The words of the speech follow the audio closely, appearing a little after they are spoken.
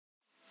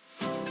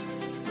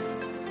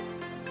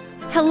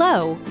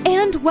Hello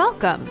and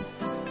welcome.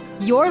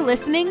 You're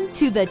listening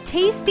to the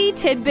Tasty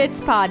Tidbits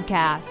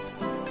Podcast.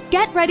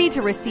 Get ready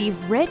to receive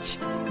rich,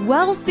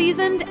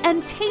 well-seasoned,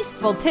 and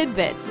tasteful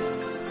tidbits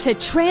to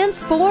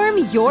transform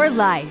your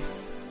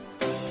life.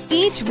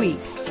 Each week,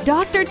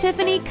 Dr.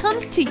 Tiffany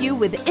comes to you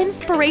with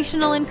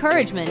inspirational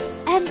encouragement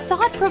and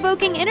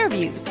thought-provoking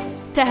interviews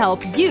to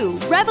help you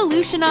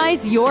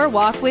revolutionize your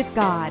walk with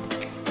God.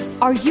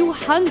 Are you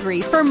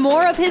hungry for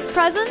more of His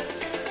presence?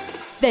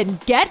 Then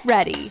get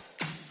ready.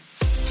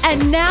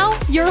 And now,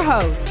 your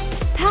host,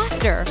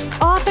 pastor,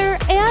 author,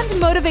 and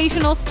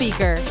motivational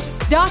speaker,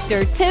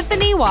 Dr.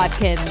 Tiffany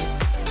Watkins.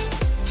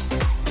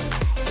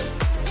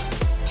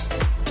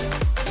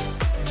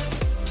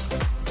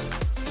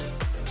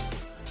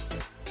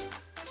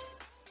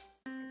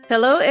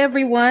 Hello,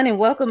 everyone, and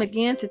welcome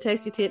again to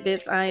Tasty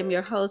Tidbits. I am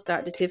your host,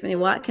 Dr. Tiffany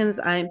Watkins.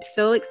 I am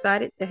so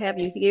excited to have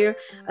you here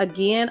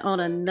again on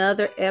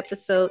another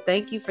episode.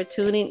 Thank you for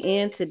tuning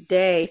in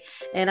today.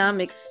 And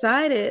I'm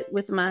excited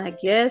with my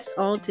guest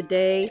on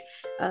today,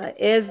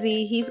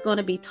 Ezzy. He's going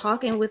to be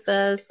talking with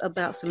us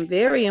about some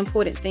very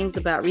important things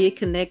about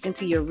reconnecting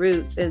to your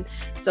roots. And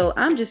so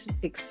I'm just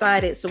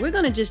excited. So we're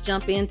going to just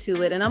jump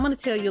into it. And I'm going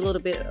to tell you a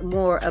little bit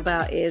more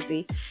about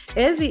Ezzy.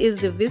 Ezzy is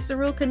the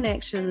Visceral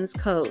Connections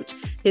Coach.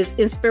 His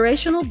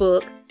inspirational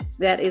book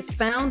he has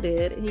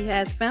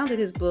founded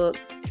his book,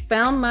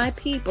 Found My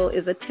People,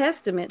 is a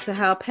testament to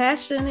how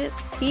passionate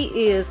he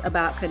is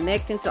about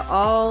connecting to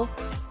all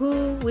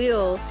who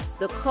will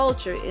the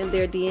culture in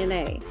their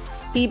DNA.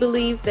 He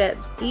believes that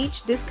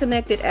each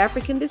disconnected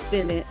African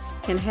descendant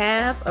can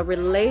have a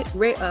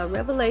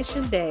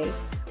revelation day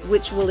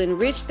which will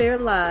enrich their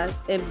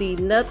lives and be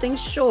nothing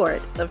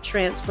short of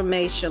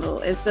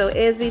transformational. And so,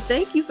 Ezzy,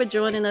 thank you for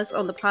joining us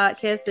on the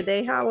podcast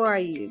today. How are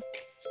you?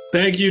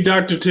 Thank you,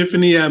 Dr.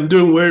 Tiffany. I'm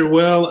doing very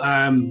well.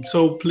 I'm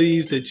so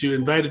pleased that you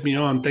invited me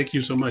on. Thank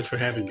you so much for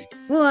having me.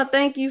 Well,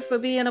 thank you for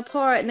being a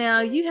part. Now,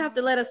 you have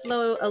to let us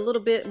know a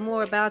little bit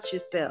more about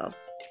yourself.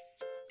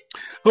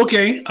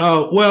 Okay.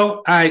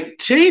 Well, I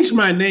changed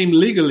my name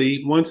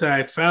legally once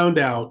I found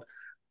out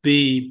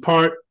the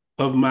part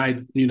of my,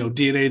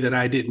 DNA that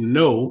I didn't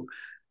know.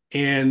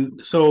 And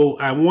so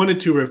I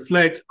wanted to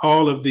reflect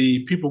all of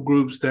the people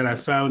groups that I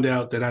found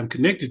out that I'm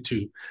connected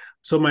to.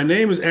 So my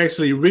name is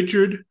actually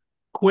Richard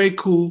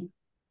Kweku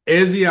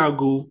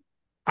Eziagu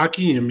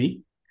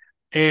Akinyemi.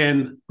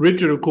 And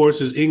Richard, of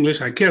course, is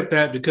English. I kept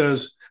that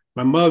because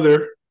my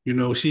mother,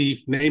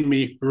 she named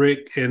me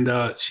Rick, and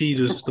she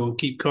just going to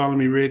keep calling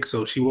me Rick,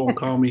 so she won't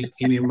call me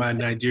any of my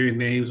Nigerian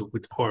names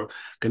or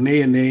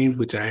Ghanaian names,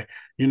 which I,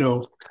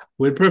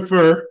 would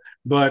prefer.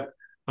 But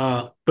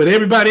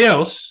everybody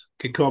else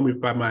can call me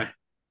by my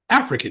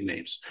African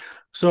names.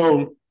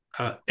 So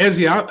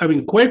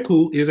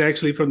Kweku is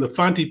actually from the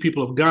Fanti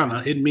people of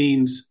Ghana. It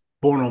means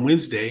born on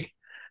Wednesday.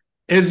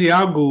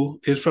 Eziagu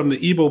is from the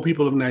Igbo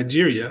people of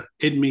Nigeria.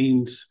 It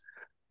means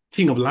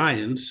king of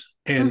lions.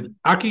 And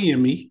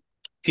Akinyemi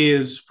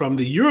is from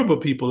the Yoruba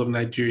people of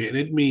Nigeria, and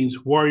it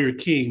means warrior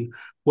king,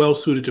 well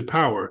suited to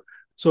power.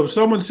 So if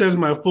someone says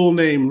my full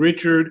name,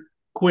 Richard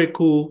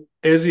Kweku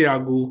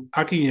Eziagu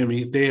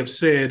Akinyemi, they have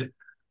said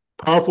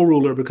powerful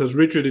ruler, because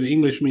Richard in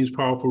English means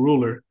powerful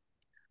ruler.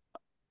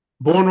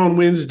 Born on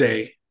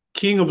Wednesday,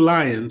 king of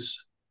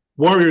lions,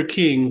 warrior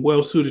king,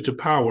 well suited to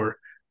power.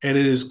 And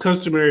it is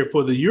customary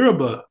for the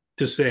Yoruba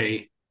to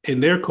say in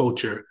their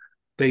culture,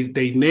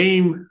 they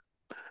name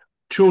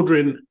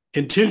children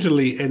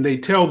intentionally, and they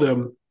tell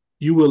them,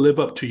 you will live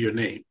up to your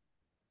name.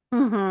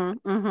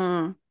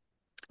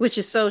 Which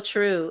is so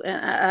true.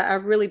 And I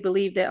really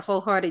believe that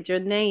wholehearted. Your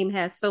name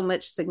has so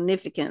much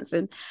significance.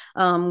 And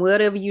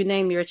whatever you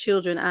name your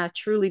children, I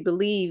truly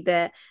believe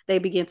that they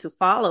begin to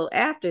follow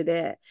after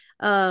that.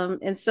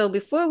 And so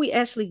before we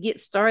actually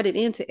get started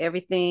into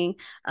everything,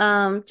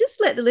 just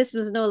let the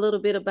listeners know a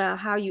little bit about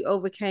how you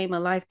overcame a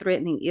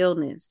life-threatening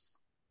illness.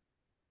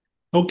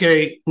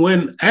 Okay.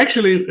 When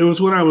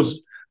I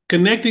was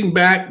connecting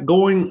back,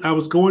 I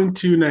was going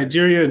to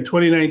Nigeria in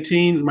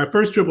 2019. My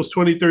first trip was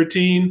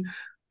 2013.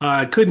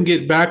 I couldn't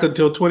get back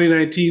until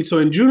 2019. So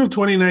in June of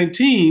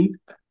 2019,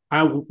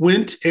 I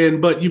went,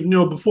 but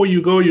before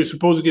you go, you're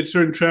supposed to get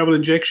certain travel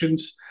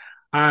injections.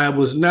 I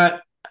was not,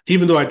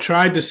 even though I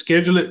tried to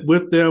schedule it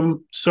with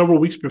them several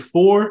weeks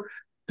before,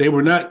 they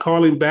were not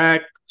calling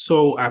back.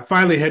 So I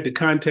finally had to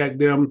contact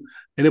them,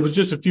 and it was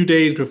just a few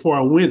days before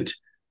I went.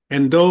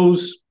 And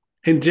those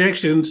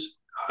injections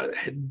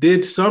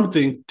did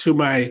something to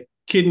my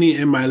kidney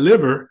and my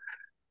liver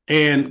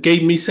and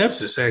gave me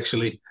sepsis,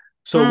 actually.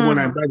 So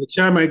by the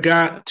time I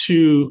got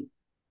to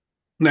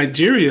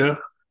Nigeria,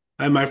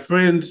 and my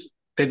friends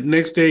that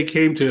next day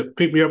came to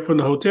pick me up from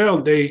the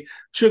hotel, they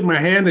shook my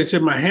hand. They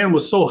said my hand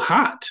was so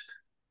hot.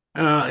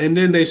 And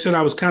then they said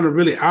I was kind of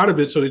really out of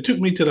it. So they took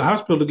me to the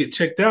hospital to get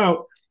checked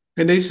out.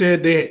 And they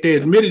said they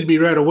admitted me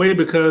right away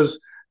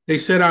because they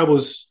said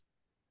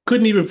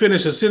couldn't even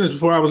finish a sentence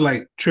before I was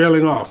like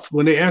trailing off.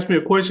 When they asked me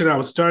a question, I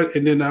would start,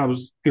 and then I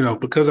was,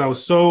 because I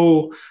was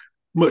so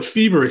much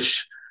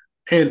feverish.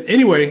 And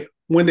anyway,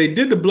 when they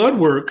did the blood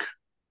work,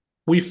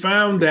 we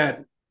found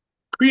that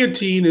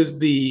creatine is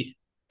the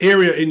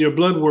area in your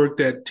blood work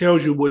that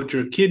tells you what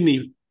your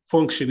kidney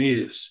function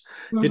is.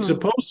 It's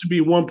supposed to be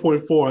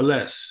 1.4 or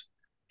less.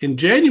 In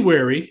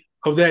January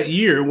of that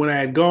year, when I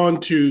had gone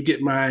to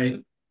get my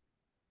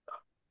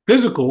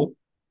physical,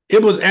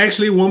 it was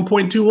actually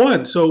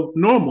 1.21. So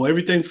normal,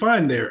 everything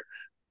fine there.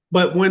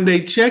 But when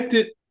they checked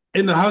it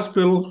in the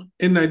hospital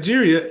in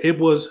Nigeria, it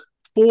was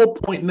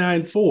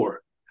 4.94.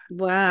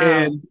 Wow.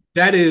 And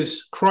that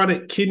is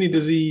chronic kidney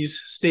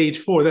disease stage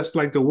 4. That's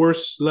like the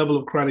worst level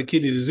of chronic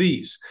kidney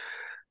disease.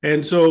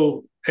 And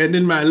so, and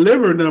then my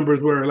liver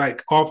numbers were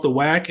like off the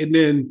whack, and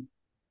then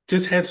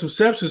just had some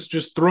sepsis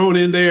just thrown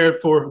in there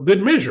for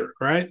good measure,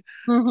 right?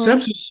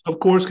 Sepsis, of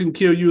course, can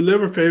kill you.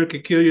 Liver failure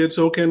can kill you. And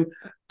so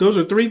those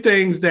are 3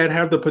 things that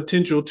have the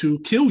potential to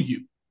kill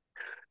you.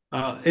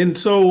 And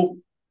so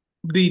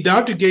the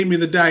doctor gave me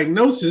the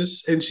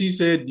diagnosis, and she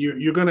said,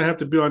 you're going to have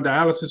to be on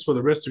dialysis for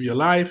the rest of your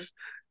life.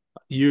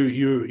 If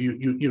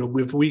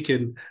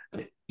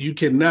you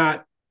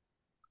cannot,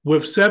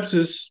 with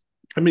sepsis,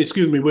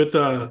 with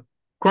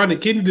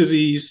chronic kidney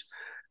disease,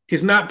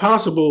 it's not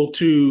possible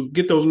to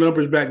get those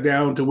numbers back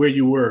down to where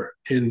you were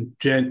in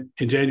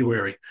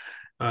January.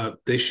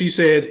 She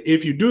said,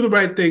 if you do the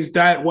right things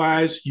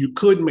diet-wise, you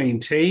could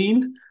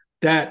maintain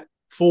that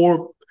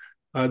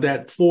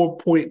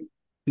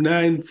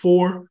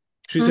 4.94.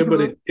 She said,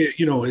 but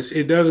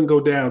it doesn't go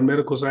down.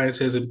 Medical science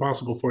says it's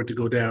impossible for it to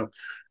go down.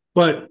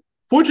 But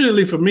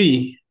fortunately for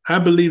me, I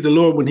believe the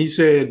Lord when he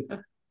said,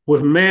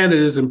 with man it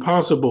is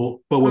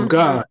impossible, but with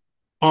God,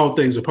 all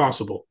things are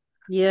possible.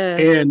 Yes.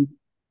 And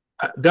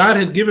God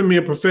had given me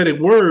a prophetic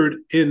word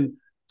 3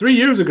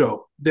 years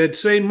ago, that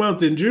same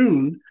month in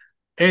June.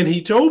 And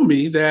he told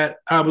me that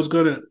I was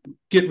going to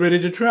get ready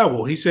to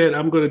travel. He said,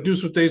 I'm going to do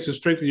some things to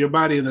strengthen your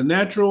body in the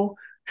natural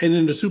and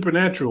in the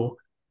supernatural.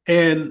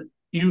 And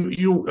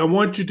I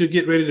want you to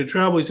get ready to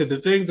travel. He said, the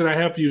things that I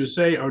have for you to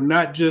say are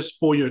not just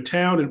for your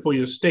town and for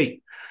your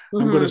state.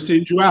 I'm going to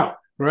send you out.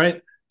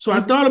 Right. So I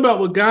thought about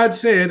what God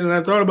said, and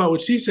I thought about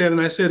what she said.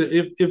 And I said,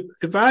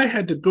 if I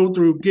had to go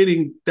through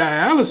getting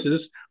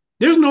dialysis,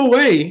 there's no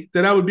way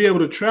that I would be able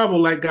to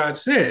travel like God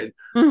said.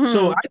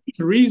 So I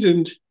just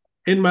reasoned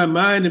in my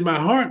mind, in my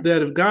heart,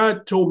 that if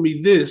God told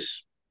me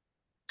this,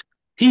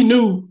 he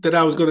knew that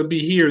I was going to be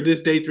here this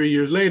day 3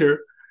 years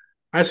later.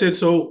 I said,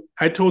 so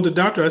I told the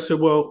doctor, I said,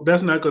 well,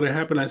 that's not going to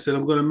happen. I said,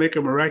 I'm going to make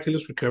a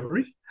miraculous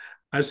recovery.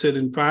 I said,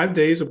 in 5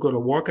 days, I'm going to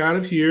walk out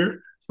of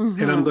here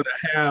and I'm going to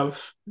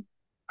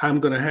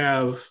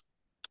have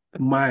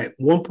my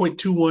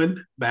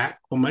 1.21 back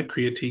on my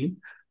creatine,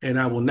 and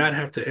I will not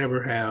have to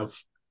ever have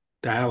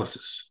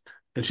dialysis.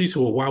 And she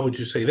said, well, why would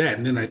you say that?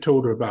 And then I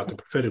told her about the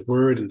prophetic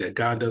word and that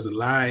God doesn't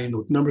lie.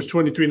 Numbers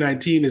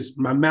 23:19 is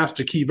my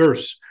master key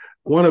verse.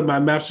 One of my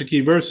master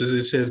key verses,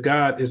 it says,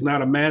 God is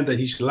not a man that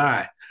he should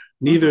lie.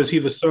 Neither is he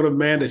the son of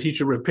man that he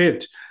should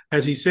repent.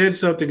 Has he said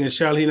something, and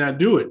shall he not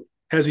do it?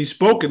 Has he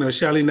spoken, or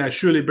shall he not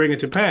surely bring it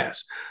to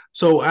pass?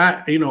 So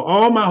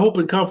all my hope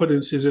and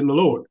confidence is in the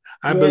Lord.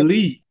 I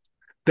believe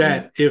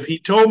that if he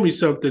told me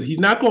something, he's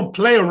not going to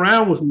play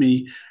around with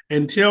me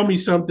and tell me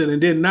something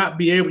and then not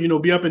be able,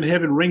 be up in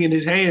heaven wringing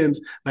his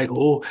hands like,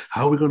 oh,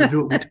 how are we going to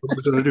do it? What are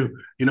we going to do?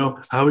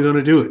 How are we going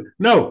to do it?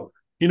 No,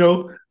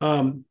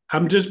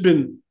 I've just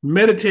been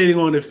meditating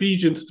on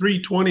Ephesians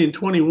 3:20 and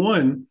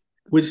 21,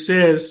 which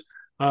says,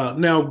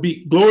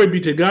 glory be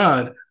to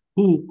God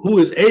who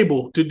is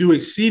able to do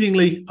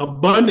exceedingly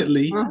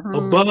abundantly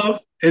above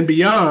and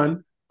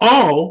beyond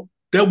all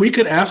that we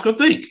could ask or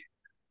think.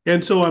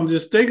 And so I'm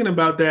just thinking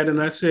about that.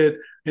 And I said,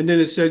 and then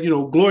it said,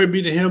 glory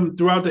be to him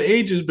throughout the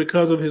ages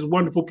because of his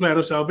wonderful plan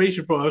of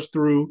salvation for us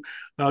through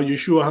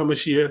Yeshua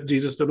HaMashiach,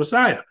 Jesus the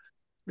Messiah.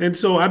 And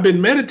so I've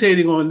been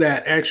meditating on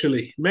that,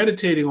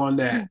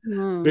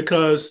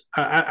 because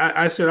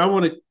I said, I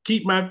want to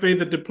keep my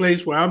faith at the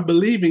place where I'm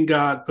believing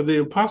God for the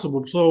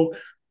impossible. So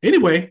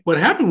anyway, what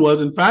happened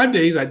was in 5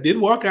 days, I did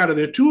walk out of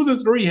there. 2 of the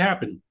 3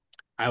 happened.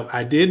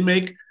 I did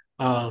make,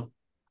 the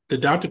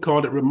doctor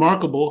called it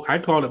remarkable. I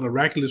called it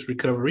miraculous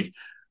recovery.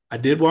 I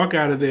did walk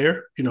out of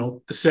there.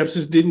 The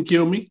sepsis didn't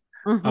kill me.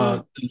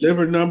 The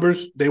liver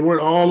numbers, they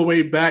weren't all the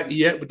way back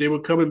yet, but they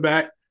were coming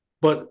back.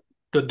 But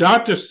the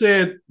doctor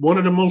said one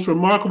of the most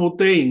remarkable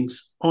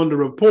things on the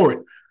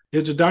report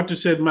is the doctor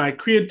said my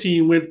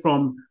creatine went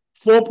from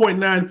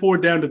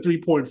 4.94 down to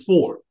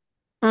 3.4.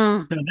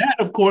 Now that,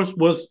 of course,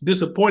 was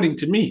disappointing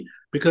to me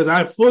because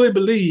I fully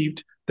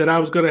believed that I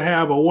was going to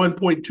have a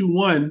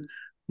 1.21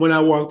 when I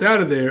walked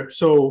out of there.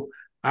 So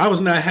I was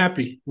not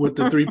happy with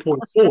the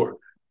 3.4.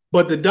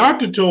 But the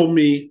doctor told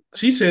me,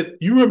 she said,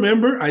 you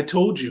remember I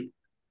told you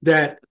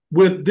that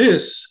with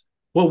this,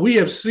 what we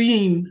have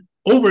seen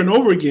over and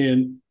over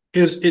again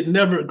is it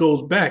never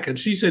goes back. And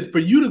she said, for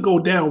you to go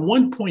down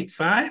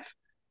 1.5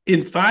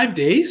 in 5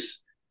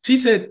 days, she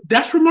said,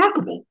 that's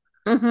remarkable.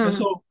 And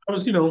so I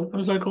was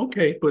like,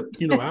 okay, but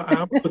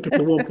I'm looking for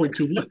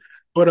 1.21.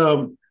 But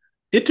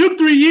it took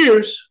 3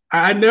 years.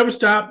 I never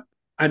stopped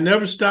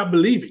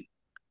believing.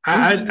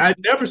 I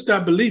never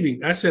stopped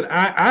believing. I said,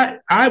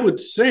 I would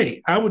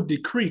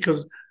decree,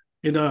 because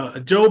in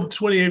Job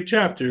 28th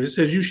chapter. It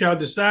says, "You shall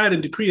decide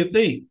and decree a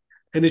thing,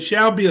 and it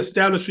shall be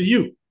established for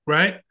you."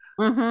 Right?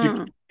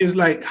 Mm-hmm. Is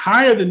like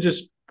higher than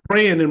just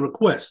praying and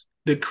request.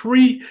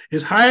 Decree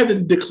is higher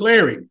than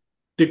declaring.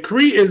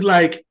 Decree is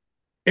like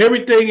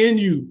everything in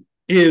you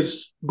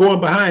is going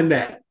behind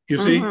that. You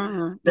see,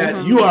 Mm-hmm.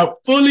 that you Mm-hmm. are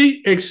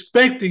fully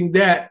expecting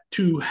that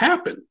to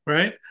happen,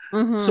 right?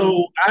 Mm-hmm.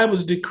 So I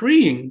was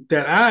decreeing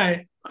that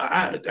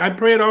I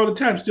pray it all the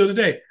time, still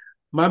today.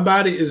 My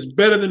body is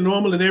better than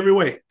normal in every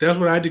way. That's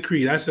what I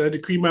decreed. I said I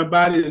decree my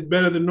body is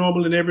better than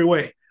normal in every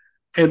way.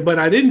 But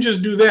I didn't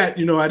just do that.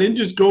 I didn't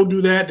just go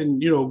do that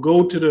and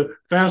go to the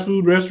fast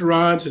food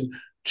restaurants and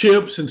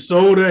chips and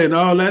soda and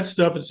all that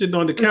stuff and sitting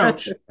on the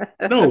couch.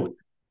 No,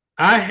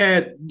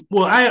 I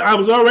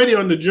was already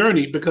on the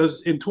journey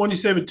because in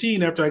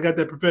 2017, after I got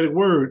that prophetic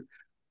word,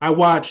 I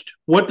watched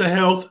What the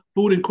Health,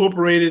 Food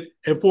Incorporated,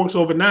 and Forks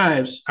Over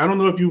Knives. I don't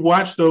know if you've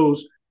watched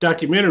those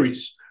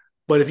documentaries,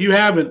 but if you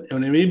haven't,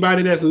 and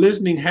anybody that's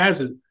listening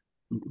hasn't,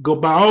 go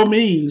by all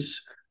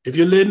means. If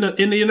you're living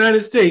in the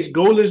United States,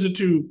 go listen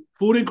to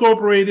Food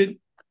Incorporated,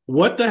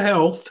 What the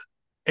Health,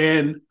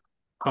 and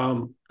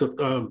what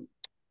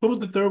was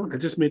the third one I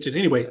just mentioned?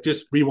 Anyway,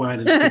 just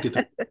rewind and get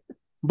the.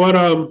 But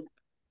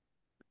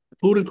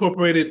Food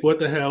Incorporated, What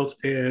the Health,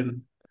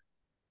 and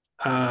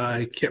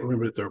I can't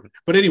remember the third one.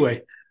 But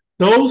anyway,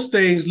 those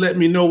things let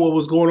me know what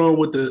was going on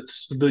with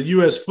the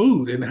U.S.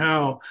 food and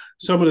how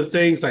some of the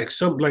things,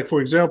 like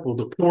for example,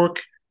 the pork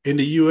in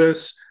the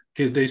U.S.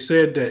 They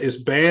said that it's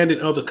banned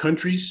in other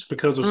countries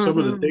because of some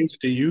of the Mm-hmm. things that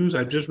they use.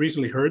 I've just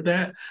recently heard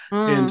that,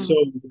 and so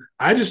Mm.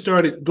 I just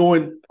started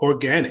going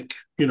organic.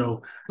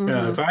 Mm-hmm.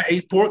 If I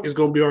ate pork, it's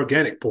going to be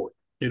organic pork.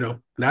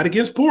 Not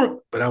against pork,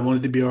 but I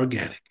wanted to be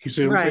organic. You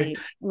see what I'm saying?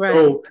 Right.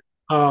 Right.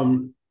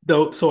 So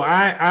though, so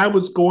I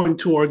was going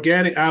to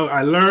organic.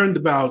 I learned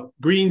about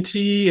green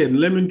tea and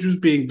lemon juice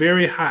being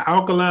very high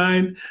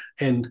alkaline,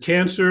 and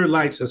cancer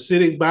likes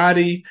acidic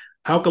body,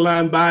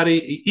 alkaline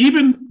body.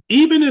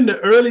 Even in the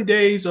early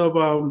days of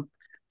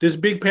this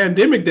big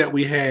pandemic that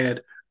we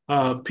had,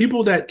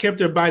 people that kept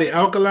their body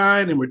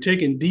alkaline and were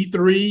taking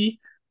D3.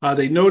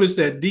 They noticed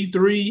that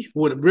D3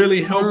 would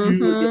really help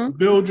you Mm-hmm.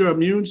 build your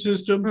immune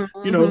system.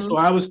 So Mm-hmm.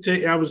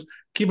 I was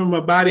keeping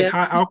my body Yep.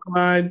 high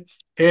alkaline,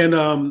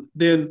 and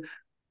then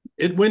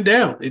it went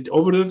down.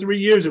 Over the 3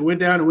 years, it went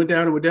down and went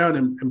down and went down.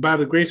 And by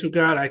the grace of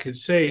God, I can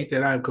say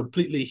that I'm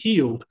completely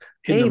healed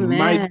in the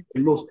mighty Amen.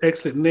 and most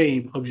excellent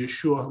name of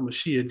Yeshua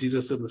HaMashiach,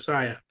 Jesus the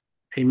Messiah.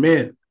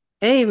 Amen.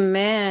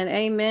 Amen.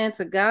 Amen.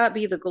 To God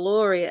be the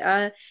glory.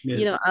 Amen.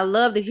 I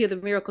love to hear the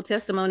miracle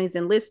testimonies,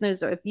 and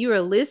listeners, or if you are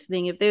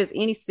listening, if there's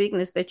any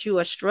sickness that you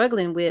are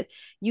struggling with,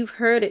 you've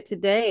heard it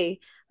today.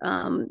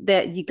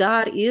 That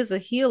God is a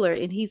healer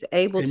and He's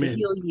able to Amen.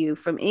 heal you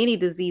from any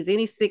disease,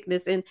 any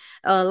sickness. And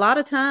a lot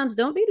of times,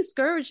 don't be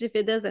discouraged if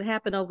it doesn't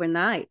happen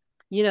overnight.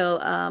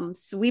 So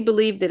we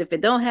believe that if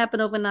it don't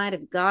happen overnight,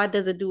 if God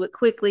doesn't do it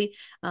quickly,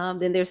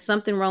 then there's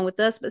something wrong with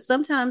us. But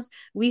sometimes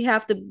we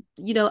have to,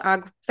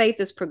 our faith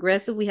is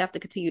progressive. We have to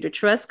continue to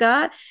trust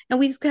God, and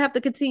we have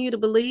to continue to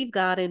believe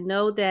God and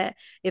know that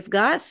if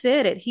God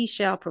said it, He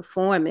shall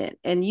perform it.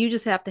 And you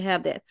just have to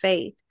have that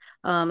faith.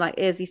 Like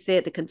as he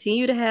said, to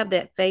continue to have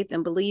that faith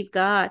and believe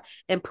God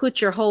and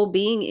put your whole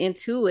being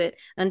into it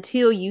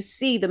until you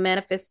see the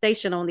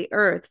manifestation on the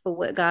earth for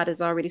what God has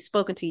already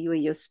spoken to you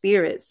in your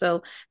spirit.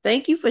 So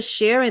thank you for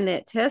sharing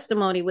that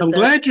testimony I'm with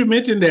us. glad you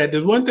mentioned that.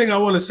 There's one thing I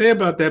want to say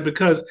about that,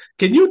 because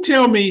can you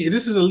tell me,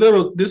 this is a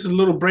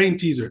little brain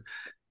teaser.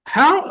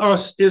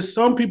 Is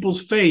some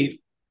people's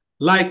faith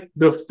like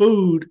the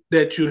food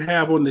that you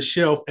have on the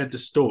shelf at the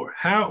store?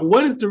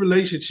 What is the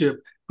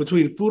relationship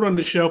between food on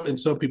the shelf and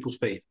some people's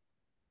faith?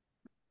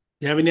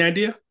 You have any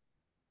idea?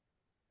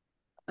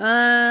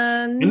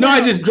 I know I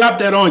No. just dropped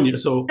that on you.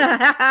 So,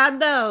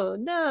 No,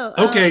 no.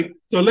 okay.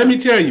 So let No. me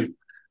tell you,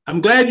 I'm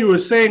glad you were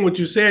saying what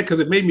you said, because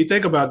it made me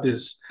think about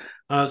this.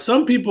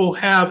 Some people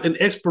have an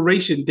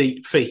expiration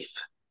date faith.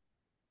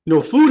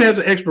 Food has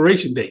an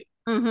expiration date.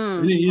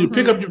 You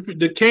pick Mm-hmm. up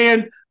the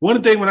can.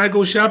 One thing, when I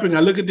go shopping, I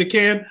look at the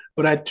can,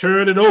 but I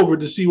turn it over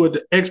to see what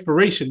the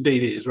expiration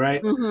date is,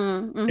 right?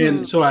 Mm-hmm. And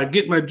Mm-hmm. so I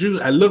get my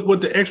juice. I look what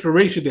the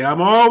expiration date.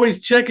 I'm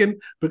always checking,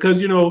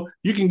 because you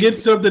can get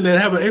something that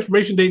have an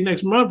expiration date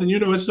next month, and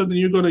it's something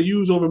you're going to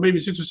use over maybe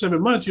 6 or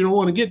 7 months. You don't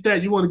want to get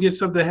that. You want to get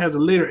something that has a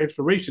later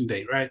expiration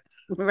date, right?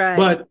 Right.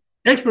 But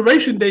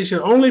expiration date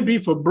should only be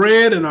for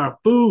bread and our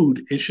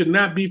food. It should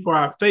not be for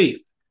our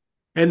faith.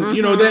 And that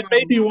may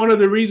Mm-hmm. be one of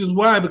the reasons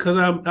why, because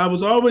I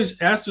was always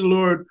asking the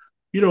Lord,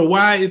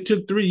 why it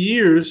took 3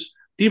 years,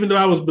 even though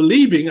I was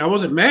believing. I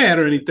wasn't mad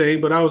or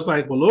anything, but I was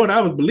like, well, Lord,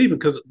 I was believing,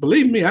 because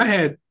believe me, I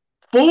had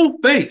full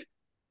faith.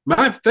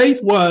 My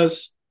faith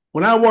was,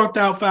 when I walked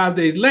out 5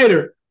 days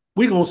later,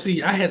 we're gonna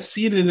see. I had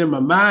seen it in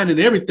my mind and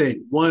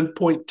everything,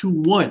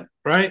 1.21,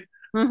 right?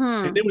 And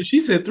Mm-hmm. then when she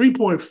said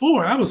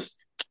 3.4, I was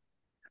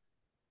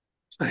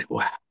like,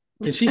 wow.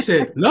 And she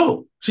said,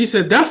 no. She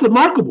said, that's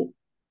remarkable.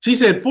 She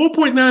said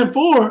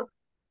 4.94,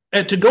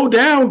 and to go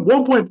down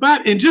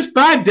 1.5 in just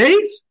 5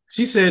 days.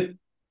 She said,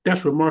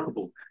 that's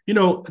remarkable. You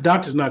know, a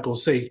doctor's not going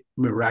to say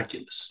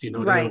miraculous. You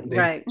know, Right, they don't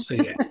right. say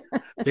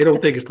that. They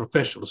don't think it's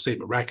professional to say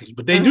miraculous,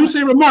 but they do Uh-huh.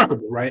 say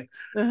remarkable, right?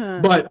 Uh-huh.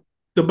 But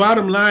the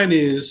bottom line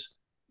is,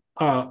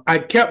 I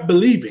kept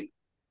believing,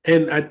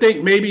 and I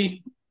think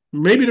maybe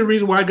the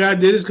reason why God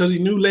did is because He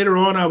knew later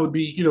on I would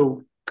be,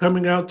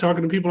 coming out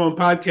talking to people on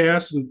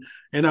podcasts,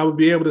 and I would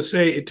be able to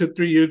say it took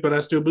 3 years, but I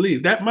still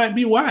believe. That might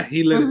be why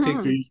He let it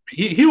take 3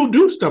 years. He'll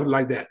do stuff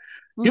like that.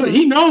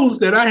 He knows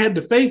that I had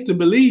the faith to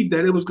believe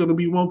that it was going to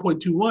be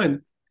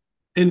 1.21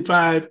 in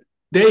 5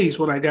 days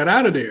when I got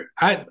out of there.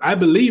 I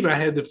believe I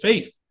had the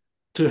faith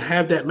to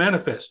have that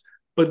manifest.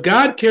 But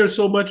God cares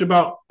so much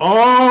about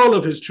all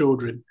of His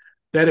children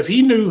that if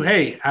He knew,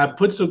 hey, I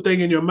put something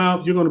in your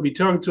mouth, you're going to be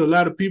talking to a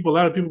lot of people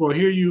are going to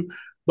hear you.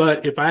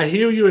 But if I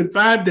heal you in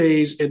 5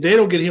 days and they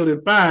don't get healed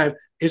in 5,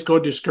 it's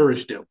going to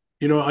discourage them,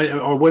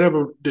 or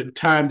whatever the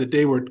time that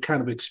they were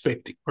kind of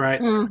expecting, right?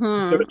 It's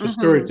going to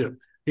discourage them.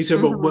 He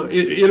said, but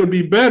it'll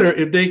be better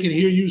if they can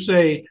hear you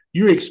say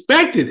you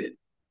expected it,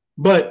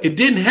 but it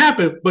didn't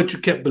happen, but you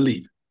kept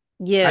believing.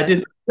 Yeah. I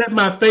didn't let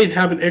my faith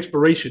have an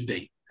expiration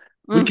date.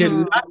 We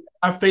cannot let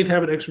our faith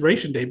have an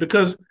expiration date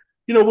because,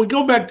 we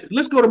go back to,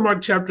 let's go to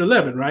Mark chapter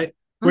 11, right?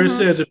 Where it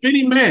says, if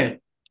any man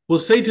will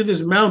say to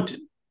this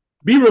mountain,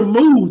 be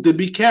removed and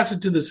be cast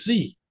into the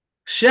sea,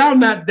 shall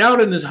not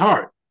doubt in his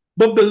heart,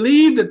 but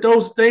believe that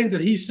those things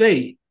that he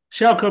say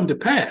shall come to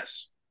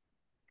pass.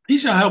 He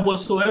shall have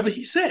whatsoever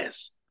he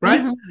says,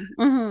 right?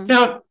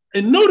 Now,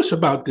 and notice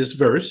about this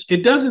verse,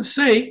 it doesn't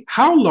say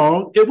how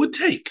long it would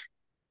take.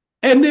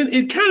 And then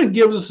it kind of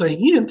gives us a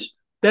hint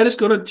that it's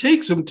going to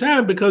take some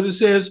time because it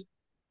says,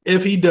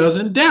 if he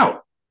doesn't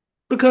doubt.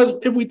 Because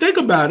if we think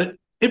about it,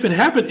 if it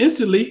happened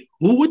instantly,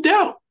 who would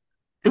doubt?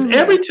 If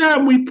every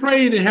time we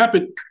prayed it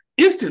happened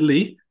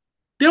instantly,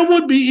 there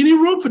wouldn't be any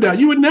room for doubt.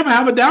 You would never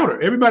have a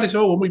doubter. Everybody said,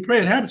 when we pray,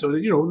 it happens. So,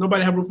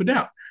 nobody have room for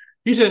doubt.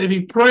 He said, if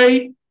you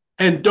pray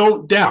and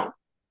don't doubt,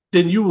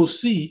 then you will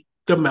see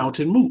the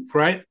mountain move,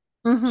 right?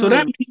 So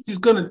that means it's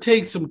going to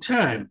take some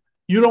time.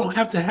 You don't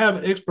have to have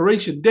an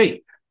expiration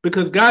date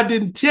because God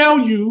didn't tell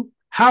you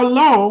how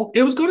long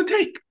it was going to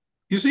take.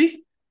 You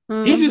see?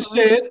 He just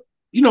said,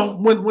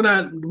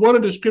 one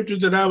of the scriptures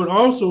that I would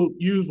also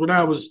use when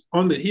I was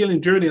on the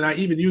healing journey, and I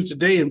even use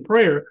today in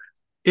prayer,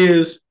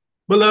 is,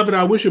 beloved,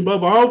 I wish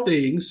above all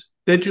things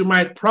that you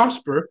might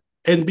prosper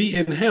and be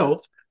in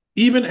health,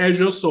 even as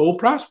your soul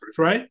prospers,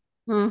 right?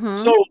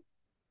 So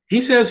he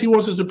says he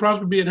wants us to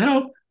prosper, be in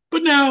health,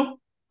 but now,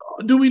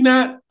 do we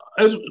not,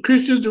 as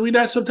Christians, do we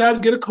not sometimes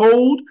get a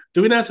cold?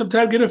 Do we not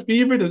sometimes get a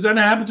fever? Does that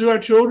not happen to our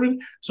children?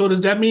 So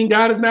does that mean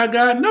God is not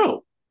God?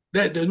 No.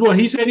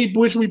 He said he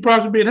wished we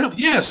prosper, be in health.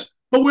 Yes,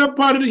 but we're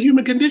part of the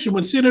human condition.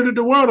 When sin entered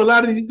the world, a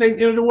lot of these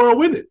things entered the world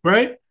with it,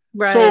 right?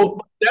 Right. So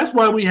that's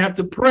why we have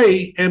to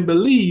pray and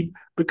believe,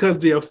 because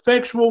the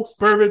effectual,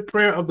 fervent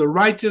prayer of the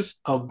righteous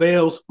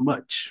avails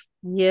much.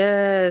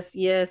 Yes,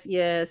 yes,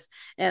 yes.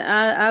 And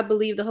I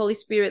believe the Holy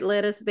Spirit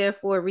led us there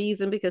for a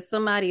reason, because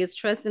somebody is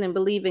trusting and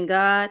believing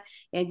God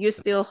and you're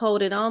still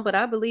holding on. But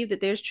I believe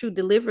that there's true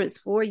deliverance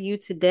for you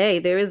today.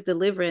 There is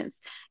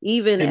deliverance,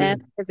 even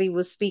as he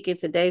was speaking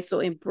today.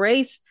 So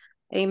embrace,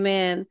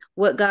 amen,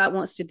 what God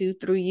wants to do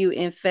through you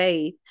in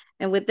faith.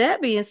 And with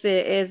that being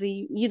said,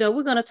 Ezzy,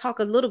 we're going to talk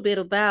a little bit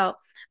about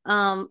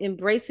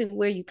embracing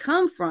where you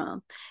come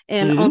from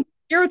and on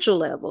spiritual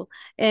level,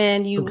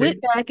 and you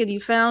went back and you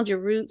found your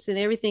roots and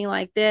everything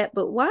like that.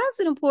 But why is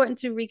it important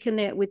to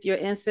reconnect with your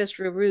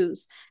ancestral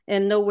roots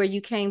and know where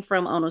you came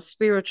from on a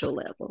spiritual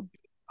level?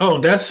 Oh,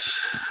 that's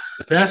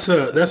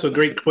a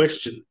great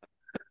question.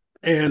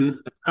 And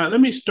let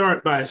me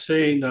start by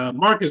saying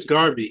Marcus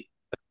Garvey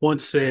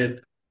once said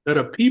that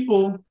a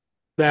people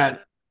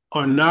that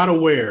are not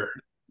aware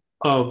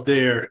of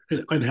their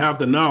and have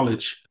the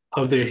knowledge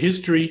of their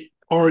history,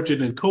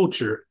 origin, and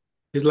culture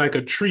is like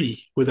a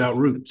tree without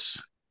roots.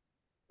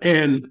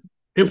 And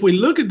if we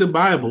look at the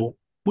Bible,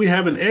 we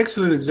have an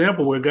excellent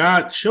example where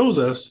God shows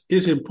us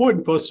it's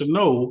important for us to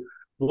know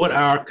what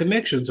our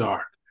connections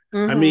are.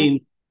 I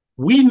mean,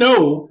 we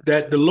know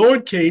that the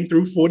Lord came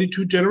through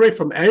 42 generations,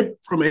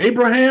 from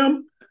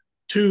Abraham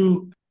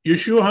to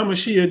Yeshua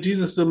HaMashiach,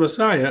 Jesus the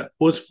Messiah,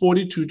 was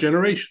 42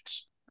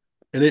 generations.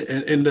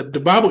 And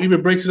the Bible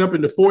even breaks it up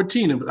into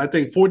 14. I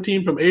think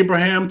 14 from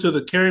Abraham to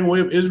the carrying away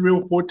of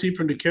Israel, 14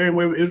 from the carrying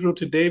away of Israel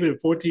to David, and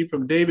 14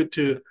 from David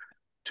to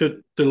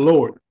the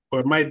Lord. Or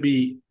it might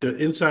be, the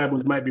inside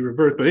ones might be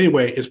reversed. But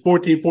anyway, it's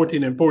 14,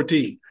 14, and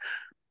 14.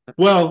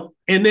 Well,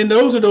 and then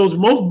those are those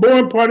most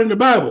boring part in the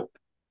Bible.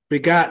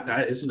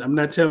 Begotten. I'm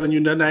not telling you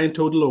nothing I ain't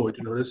told the Lord.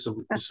 This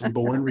is some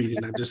boring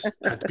reading. I just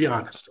have to be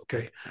honest,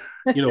 okay?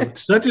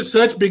 Such and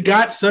such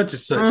begot such and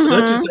such.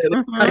 Such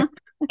and such.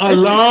 A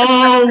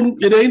long,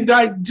 it ain't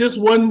like just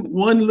one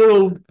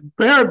little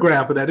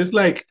paragraph of that. It's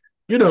like,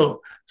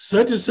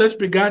 such and such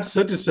begot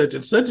such and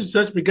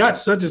such begot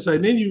such and such.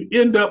 And then you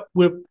end up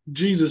with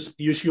Jesus,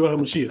 Yeshua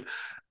HaMashiach.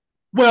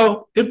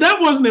 Well, if that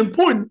wasn't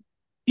important,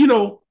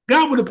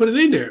 God would have put it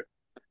in there.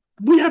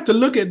 We have to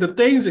look at the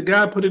things that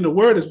God put in the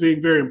word as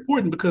being very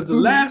important, because the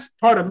last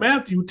part of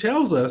Matthew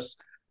tells us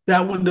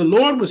that when the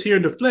Lord was here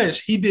in the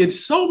flesh, he did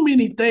so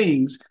many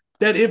things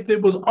that if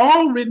it was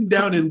all written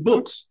down in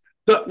books,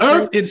 the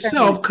earth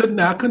itself could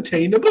not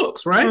contain the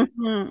books, right?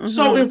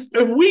 So if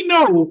we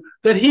know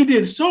that he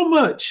did so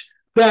much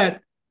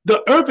that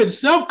the earth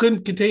itself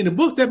couldn't contain the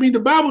books, that means the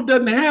Bible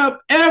doesn't have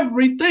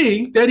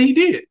everything that he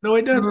did. No,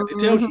 it doesn't. It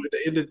tells you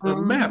in the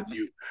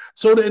Matthew.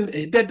 So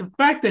then that the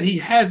fact that he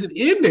has it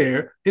in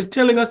there is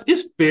telling us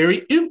it's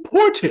very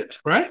important,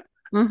 right?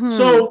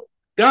 So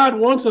God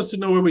wants us to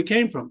know where we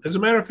came from. As a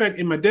matter of fact,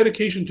 in my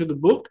dedication to the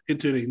book,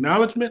 into the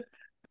acknowledgement,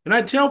 and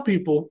I tell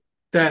people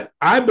that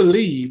I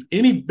believe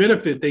any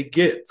benefit they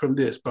get from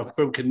this, but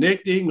from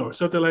connecting or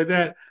something like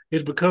that,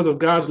 is because of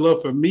God's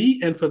love for me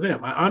and for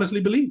them. I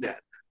honestly believe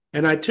that.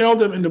 And I tell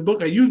them in the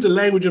book, I use the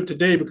language of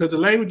today because the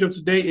language of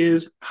today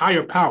is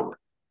higher power.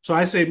 So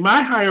I say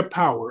my higher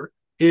power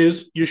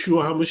is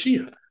Yeshua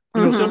HaMashiach.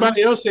 You know,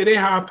 somebody else say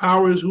their higher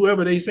power is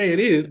whoever they say it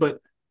is, but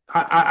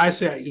I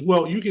say,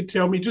 well, you can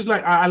tell me, just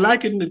like I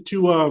liken it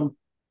to,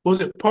 was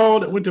it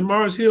Paul that went to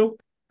Mars Hill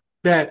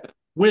that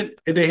went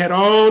and they had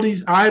all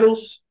these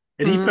idols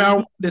and he found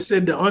one that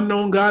said the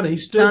unknown God and he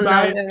stood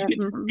by it.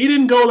 He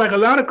didn't go like a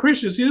lot of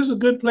Christians. See, this is a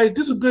good place.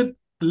 This is a good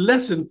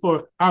lesson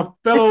for our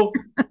fellow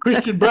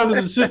Christian brothers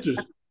and sisters.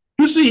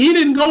 You see, he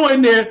didn't go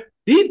in there.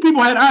 These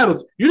people had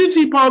idols. You didn't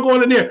see Paul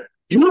going in there.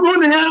 You're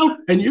going to hell,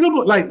 and you're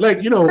going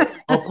like you know,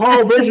 a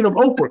Paul version of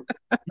Oprah.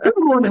 You're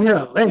going to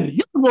hell, and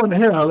you're going to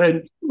hell,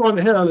 and you're going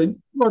to hell, and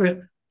you're going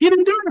to. He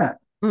didn't do that.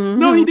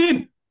 No, he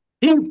didn't.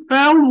 He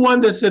found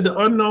one that said the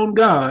unknown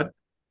God,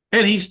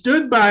 and he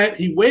stood by it.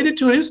 He waited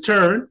till his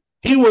turn.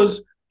 He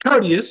was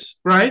courteous,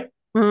 right?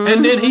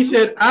 And then he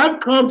said, "I've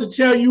come to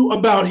tell you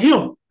about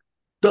him,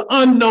 the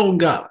unknown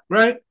God,"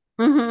 right?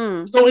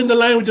 So in the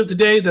language of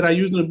today that I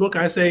use in the book,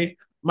 I say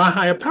my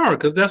higher power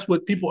because that's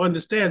what people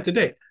understand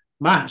today.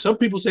 Some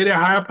people say their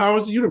higher power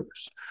is the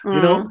universe,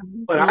 you know,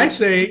 but I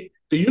say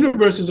the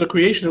universe is a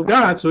creation of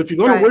God. So if you're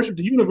going to worship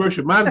the universe,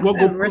 you might as well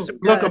go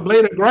pluck a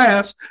blade of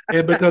grass,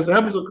 and because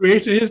that was a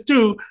creation of his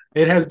too,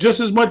 it has just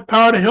as much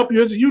power to help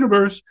you as the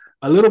universe.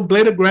 A little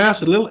blade of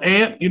grass, a little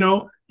ant, you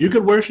know, you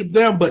could worship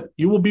them, but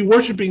you will be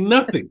worshiping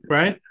nothing,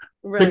 right?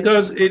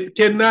 Because it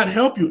cannot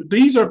help you.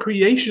 These are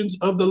creations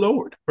of the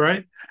Lord,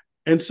 right?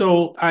 And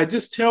so I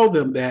just tell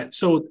them that.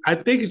 So I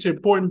think it's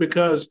important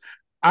because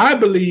I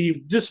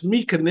believe just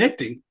me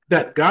connecting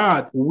that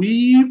God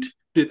weaved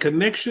the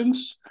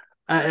connections.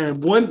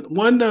 And one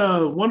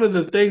of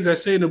the things I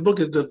say in the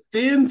book is the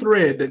thin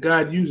thread that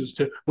God uses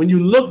to, when you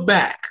look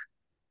back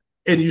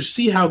and you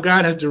see how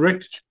God has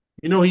directed you.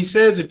 You know, he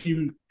says if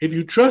you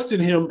trust in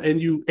him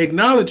and you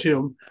acknowledge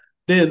him,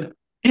 then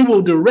he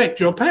will direct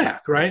your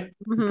path, right?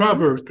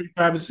 Proverbs 3,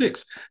 5, and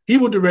 6. He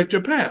will direct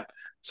your path.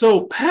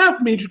 So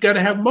path means you got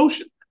to have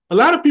motion. A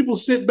lot of people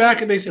sit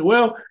back and they say,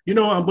 well, you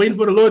know, I'm waiting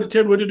for the Lord to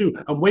tell me what to do.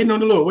 I'm waiting on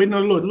the Lord, waiting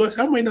on the Lord. The Lord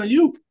said, I'm waiting on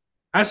you.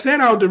 I said,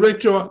 I'll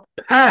direct your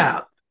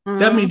path.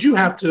 That means you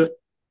have to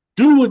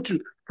do what you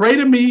pray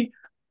to me,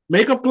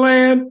 make a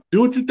plan,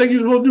 do what you think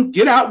you're supposed to do,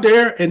 get out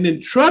there, and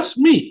then trust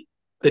me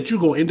that you're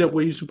going to end up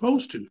where you're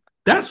supposed to.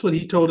 That's what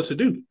he told us to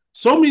do.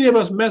 So many of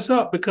us mess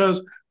up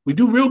because we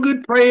do real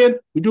good praying,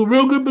 we do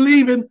real good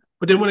believing,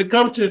 but then when it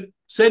comes to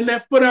setting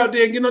that foot out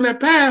there and getting on that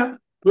path,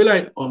 we're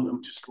like, oh,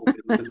 I'm just going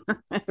to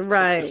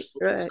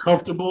It's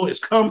comfortable, it's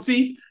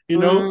comfy, you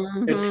know,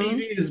 and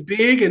TV is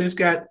big and it's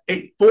got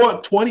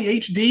 420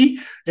 HD,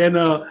 and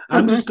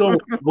I'm just going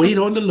to wait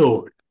on the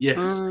Lord.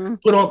 Yes.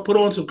 Put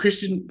on some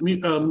Christian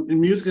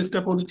music and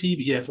stuff on the TV.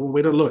 Yes, we'll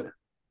wait on the Lord.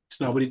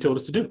 It's not what he told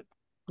us to do.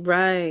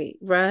 Right.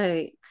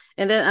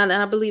 And then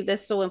I believe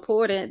that's so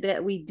important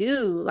that we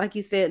do, like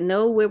you said,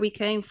 know where we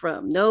came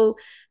from, know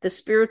the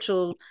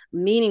spiritual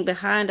meaning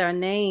behind our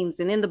names.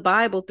 And in the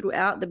Bible,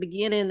 throughout the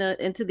beginning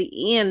into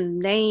the end,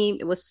 name,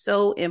 it was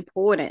so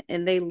important.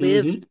 And they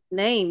lived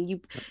name.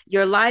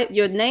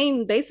 Your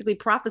name basically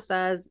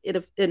prophesies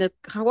in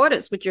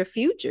accordance with your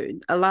future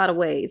a lot of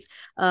ways.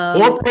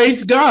 Or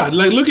praise God.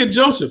 Like look at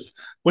Joseph.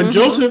 When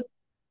Joseph,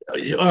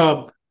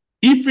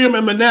 Ephraim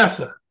and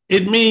Manasseh,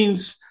 it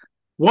means,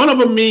 one of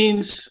them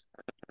means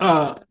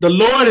the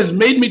Lord has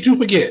made me to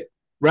forget,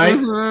 right?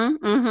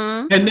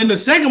 And then the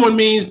second one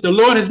means the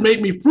Lord has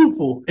made me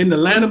fruitful in the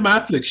land of my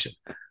affliction.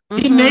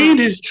 He named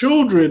his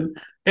children,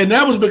 and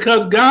that was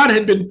because God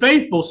had been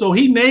faithful. So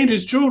he named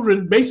his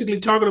children basically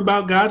talking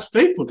about God's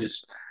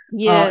faithfulness.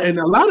 And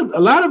a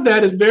lot of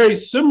that is very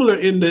similar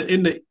in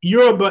the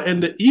Yoruba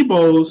and the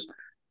Igbos.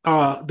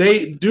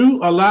 They do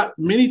a lot,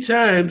 many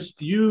times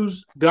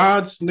use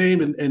God's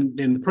name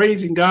and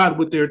praising God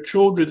with their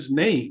children's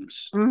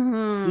names.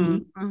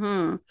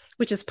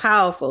 Which is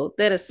powerful.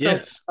 That is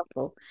so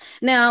powerful.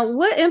 Now,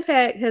 what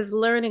impact has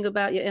learning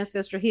about your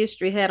ancestral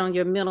history had on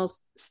your mental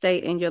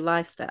state and your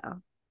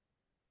lifestyle?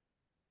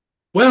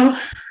 Well,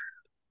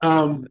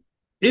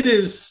 it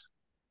is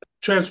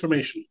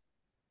transformational.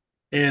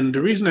 And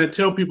the reason I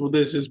tell people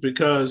this is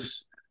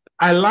because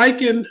I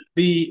liken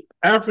the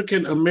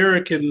African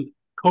American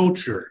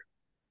culture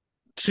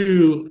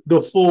to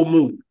the full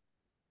moon.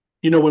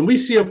 You know, when we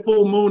see a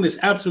full moon, it's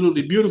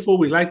absolutely beautiful.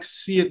 We like to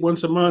see it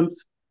once a month.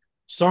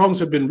 Songs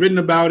have been written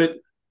about it.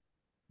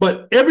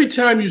 But every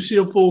time you see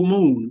a full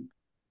moon,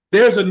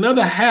 there's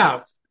another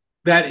half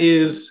that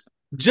is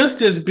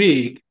just as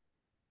big,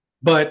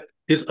 but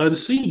is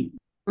unseen.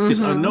 It's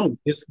Mm-hmm. unknown.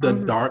 It's the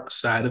Mm-hmm. dark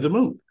side of the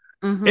moon.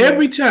 Mm-hmm.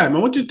 Every time, I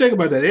want you to think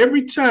about that.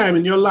 Every time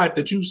in your life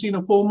that you've seen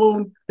a full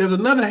moon, there's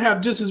another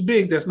half just as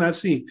big that's not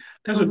seen.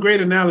 That's a Mm-hmm.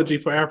 great analogy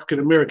for African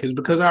Americans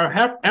because our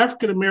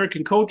African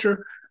American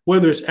culture,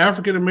 whether it's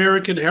African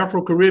American,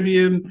 Afro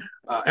Caribbean,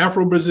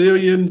 Afro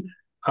Brazilian,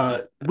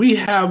 we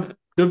have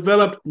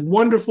developed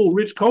wonderful,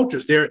 rich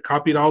cultures. They're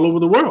copied all over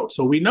the world.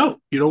 So we know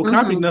you don't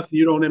copy Mm-hmm. nothing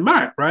you don't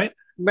admire, right?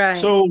 Right.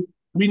 So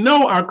we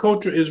know our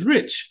culture is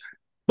rich.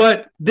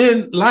 But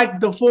then, like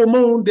the full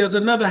moon, there's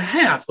another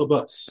half of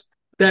us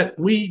that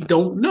we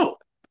don't know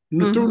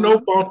Mm-hmm. through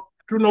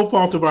no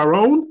fault of our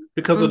own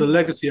because of the Mm-hmm.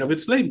 legacy of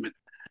enslavement.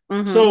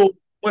 Mm-hmm. So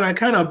when I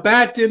kind of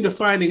backed into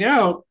finding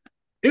out,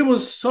 it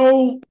was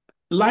so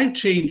life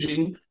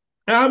changing.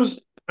 I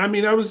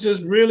was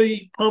just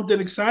really pumped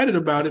and excited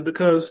about it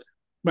because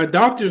my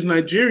doctor's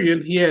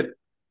Nigerian. He had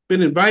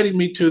been inviting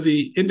me to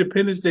the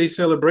Independence Day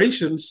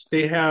celebrations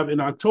they have in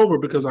October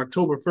because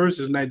October 1st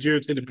is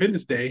Nigeria's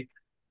Independence Day.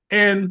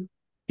 And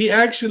he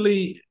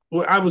actually,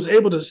 well, I was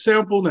able to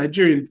sample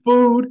Nigerian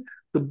food,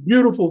 the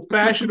beautiful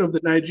fashion of the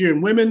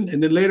Nigerian women,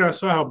 and then later I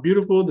saw how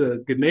beautiful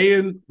the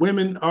Ghanaian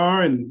women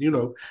are, and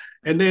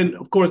then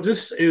of course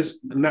this is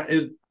not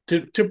is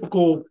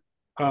typical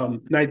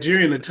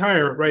Nigerian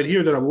attire right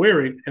here that I'm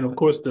wearing, and of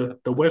course the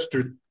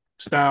Western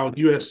style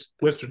U.S.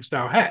 Western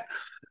style hat.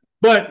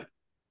 But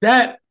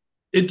that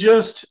it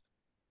just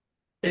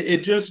it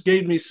just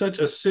gave me such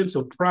a sense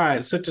of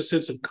pride, such a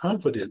sense of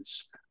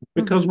confidence.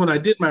 Because Mm-hmm. when I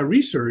did my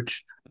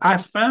research, I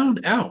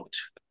found out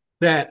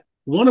that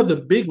one of the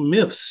big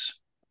myths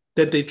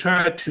that they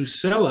tried to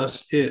sell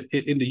us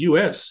in the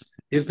US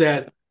is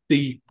that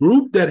the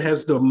group that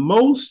has the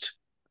most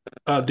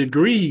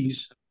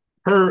degrees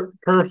per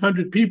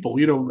 100 people,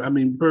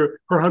 per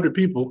 100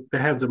 people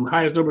that have the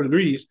highest number of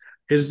degrees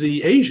is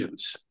the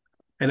Asians.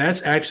 And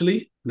that's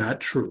actually not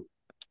true.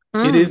 It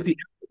Mm-hmm. is the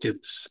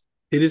Africans.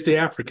 It is the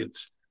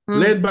Africans,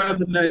 led Mm-hmm. by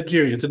the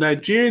Nigerians. The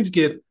Nigerians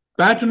get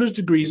bachelor's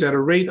degrees at a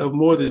rate of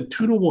more than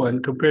 2 to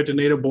 1 compared to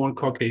native born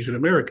Caucasian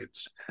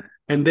Americans.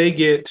 And they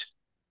get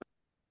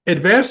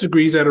advanced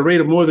degrees at a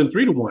rate of more than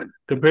 3 to 1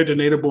 compared to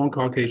native born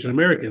Caucasian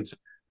Americans.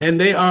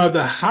 And they are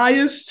the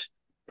highest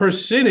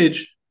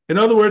percentage. In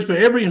other words, for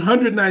every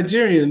 100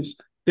 Nigerians,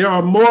 there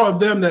are more of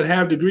them that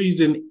have degrees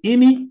than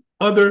any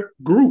other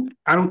group.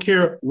 I don't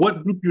care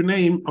what group you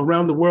name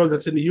around the world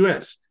that's in the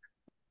US.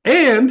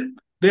 And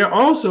they're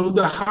also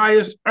the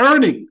highest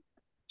earning.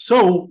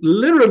 So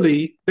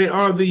literally, they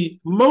are the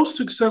most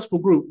successful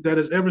group that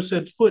has ever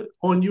set foot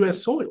on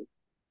U.S. soil. Wow.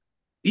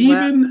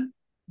 Even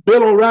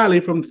Bill O'Reilly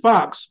from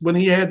Fox, when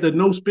he had the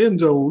no spin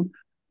zone,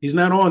 he's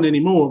not on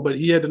anymore, but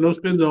he had the no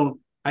spin zone.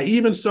 I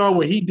even saw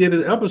where he did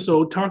an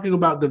episode talking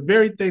about the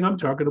very thing I'm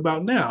talking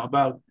about now,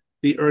 about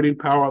the earning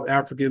power of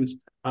Africans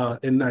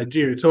in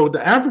Nigeria. So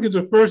the Africans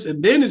are first,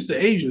 and then it's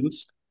the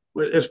Asians,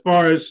 as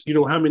far as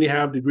how many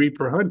have degree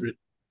per 100.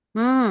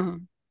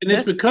 Mm. And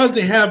That's it's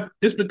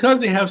because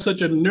they have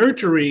such a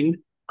nurturing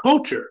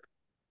culture.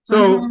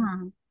 So,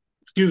 mm-hmm.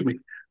 excuse me.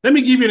 Let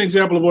me give you an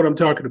example of what I'm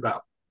talking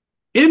about.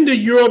 In the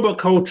Yoruba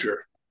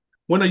culture,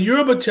 when a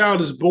Yoruba child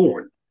is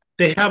born,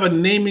 they have a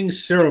naming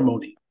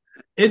ceremony.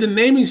 In the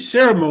naming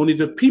ceremony,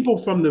 the people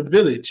from the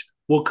village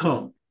will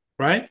come,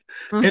 right?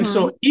 And Mm-hmm.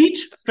 so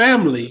each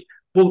family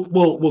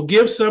will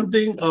give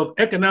something of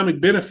economic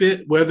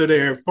benefit, whether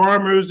they're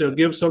farmers, they'll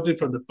give something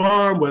from the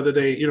farm, whether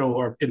they,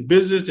 are in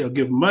business, they'll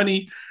give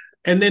money.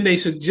 And then they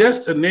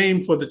suggest a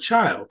name for the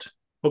child.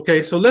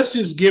 Okay, so let's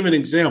just give an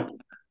example.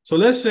 So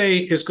let's say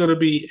it's going to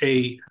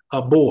be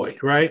a boy,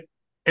 right?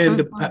 And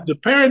Mm-hmm. the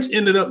parents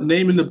ended up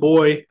naming the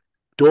boy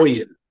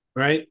Doyen,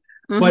 right?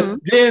 Mm-hmm. But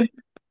then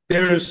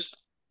there's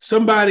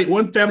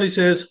one family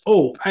says,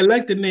 oh, I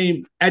like the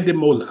name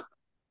Ademola.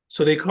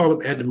 So they call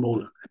him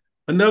Ademola.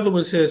 Another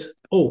one says,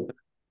 oh,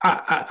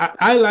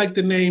 I like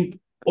the name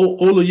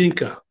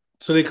Oloyinka.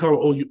 So they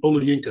call him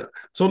Oloyinka.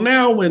 So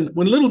now when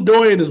little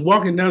Dorian is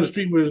walking down the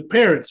street with his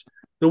parents,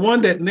 the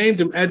one that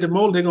named him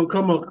Ademola, they're going to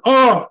come up,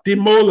 oh,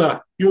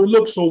 Demola, you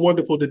look so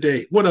wonderful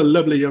today. What a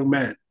lovely young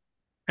man.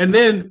 And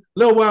then a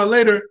little while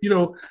later,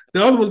 the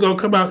other one's going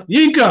to come out,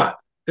 Yinka.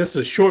 That's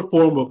a short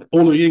form of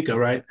Oloyinka,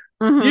 right?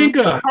 Mm-hmm.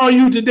 Yinka, how are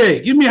you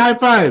today? Give me a high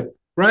five,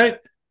 right?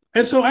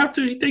 And so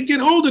after they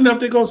get old enough,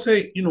 they're going to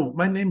say,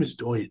 my name is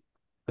Dorian.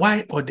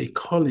 Why are they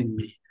calling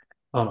me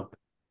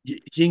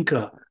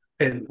Yinka?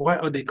 And why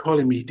are they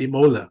calling me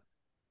Demola?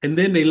 And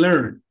then they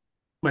learn,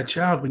 my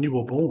child, when you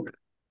were born,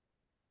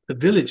 the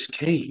village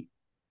came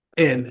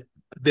and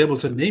there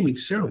was a naming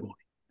ceremony.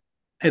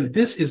 And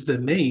this is the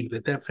name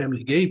that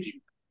family gave you.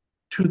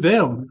 To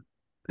them,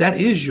 that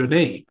is your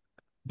name.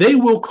 They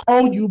will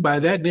call you by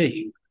that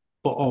name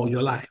for all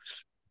your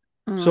life.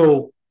 Mm-hmm.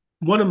 So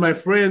one of my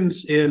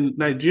friends in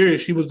Nigeria,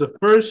 she was the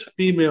first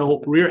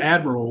female rear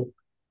admiral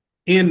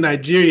in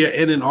Nigeria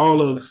and in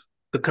all of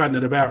the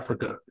continent of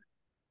Africa.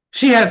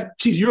 She's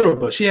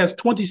Yoruba. She has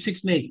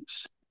 26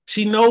 names.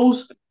 she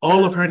knows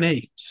all of her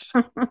names.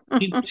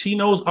 She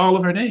knows all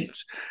of her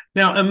names.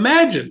 Now,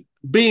 imagine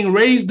being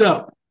raised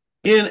up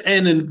in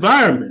an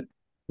environment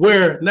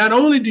where not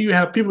only do you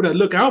have people that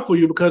look out for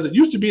you, because it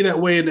used to be that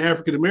way in the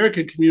African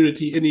American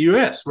community in the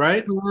U.S.,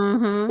 right?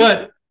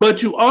 Mm-hmm.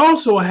 But you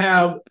also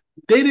have,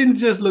 they didn't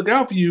just look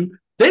out for you,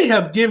 they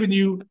have given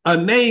you a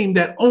name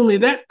that only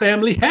that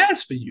family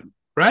has for you,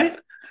 right?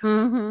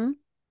 Mm-hmm.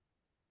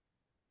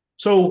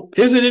 So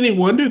is it any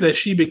wonder that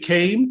she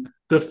became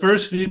the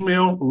first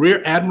female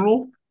rear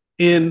admiral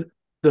in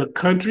the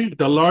country,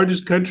 the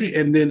largest country,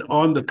 and then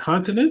on the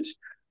continent?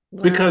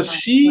 Wow. Because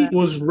she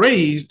was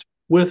raised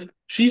with,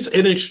 she's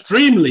an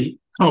extremely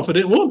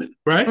confident woman,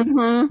 right?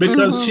 Mm-hmm.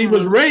 Because she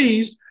was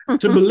raised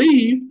to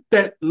believe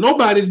that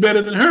nobody's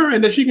better than her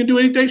and that she can do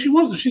anything she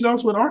wants to. She's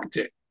also an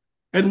architect.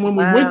 And when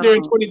we went there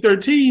in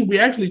 2013, we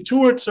actually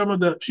toured some of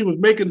the, she was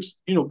making,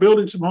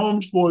 building some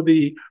homes for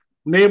the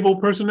naval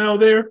personnel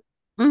there.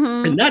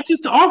 Mm-hmm. And not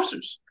just the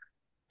officers.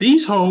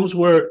 These homes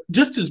were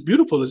just as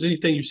beautiful as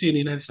anything you see in the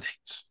United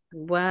States.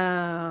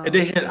 Wow. And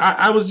they had,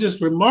 I was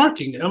just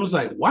remarking, I was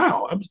like,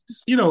 wow,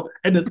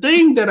 and the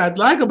thing that I'd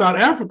like about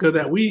Africa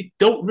that we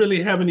don't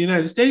really have in the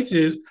United States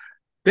is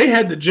they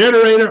had the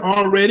generator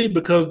already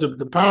because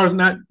the power is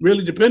not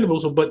really dependable.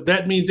 So, but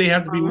that means they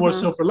have to be more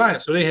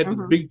self-reliant. So they had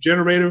the big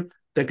generator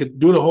that could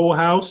do the whole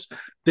house.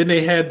 Then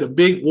they had the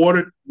big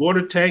water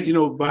tank,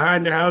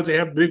 behind their house, they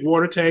have big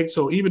water tanks.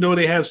 So even though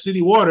they have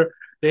city water,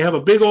 they have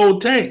a big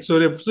old tank. So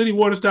if city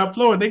water stopped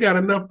flowing, they got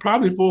enough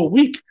probably for a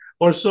week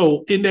or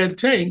so in that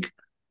tank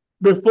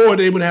before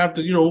they would have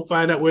to,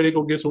 find out where they're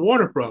going to get some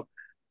water from.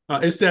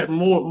 It's that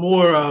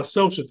more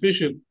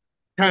self-sufficient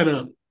kind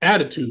of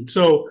attitude.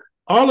 So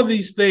all of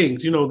these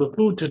things, the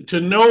food,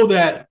 to know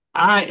that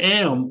I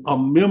am a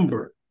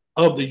member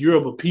of the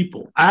Yoruba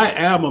people, I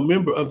am a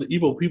member of the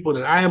Igbo people,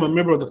 that I am a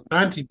member of the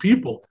Fanti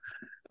people.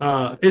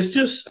 It's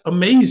just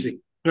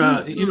amazing.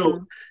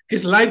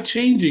 It's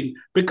life-changing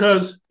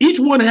because each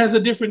one has a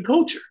different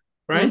culture,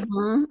 right?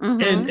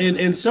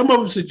 And some of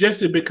them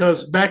suggested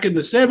because back in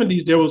the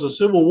 70s, there was a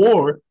civil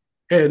war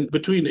and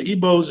between the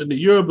Igbos and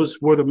the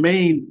Yorubas were the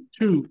main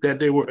two that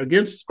they were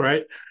against,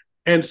 right?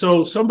 And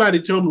so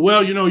somebody told me,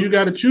 well, you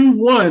got to choose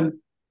one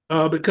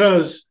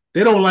because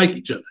they don't like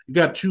each other. You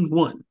got to choose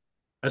one.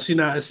 I see,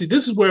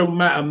 this is where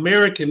my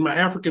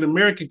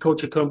African-American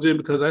culture comes in,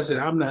 because I said,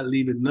 I'm not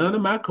leaving none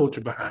of my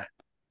culture behind.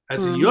 I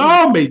said,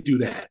 y'all may do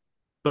that,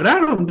 but I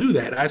don't do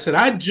that. I said,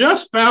 I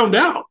just found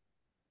out.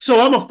 So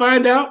I'm going to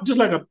find out, just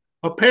like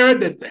a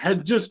parent that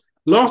has just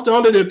lost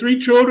all of their 3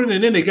 children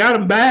and then they got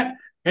them back.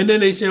 And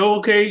then they say,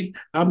 okay,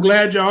 I'm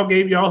glad y'all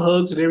gave y'all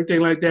hugs and everything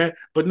like that.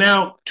 But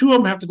now 2 of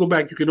them have to go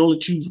back. You can only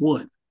choose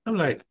one. I'm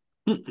like,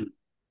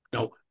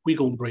 no, we're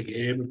going to bring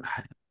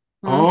everybody.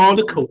 All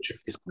the culture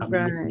is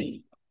coming with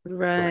me.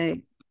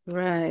 Right.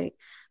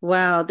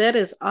 Wow, that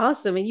is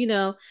awesome.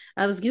 And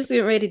I was just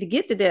getting ready to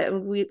get to that.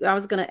 I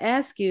was going to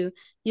ask you,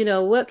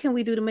 what can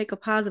we do to make a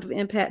positive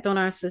impact on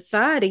our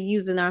society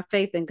using our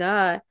faith in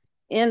God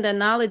and the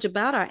knowledge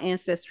about our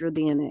ancestral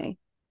DNA?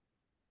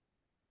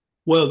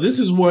 Well, this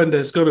is one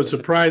that's going to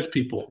surprise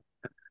people,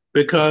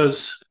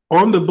 because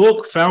on the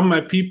book Found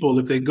My People,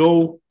 if they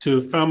go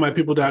to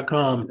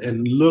foundmypeople.com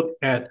and look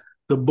at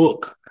the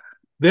book,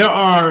 there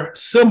are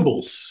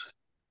symbols.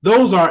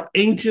 Those are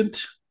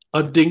ancient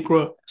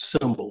Adinkra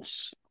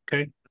symbols.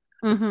 Okay.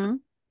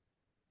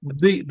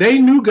 They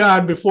knew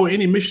God before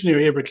any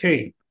missionary ever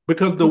came,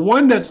 because the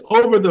one that's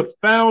over the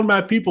Found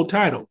My People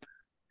title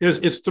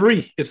it's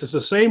 3. It's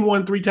the same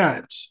one 3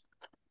 times.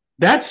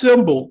 That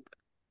symbol,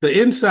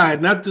 the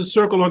inside, not the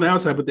circle on the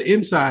outside, but the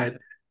inside,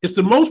 is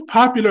the most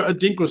popular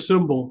Adinkra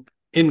symbol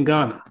in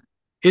Ghana.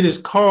 It is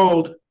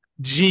called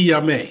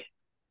Jiyame.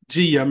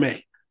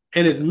 Jiyame.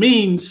 And it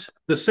means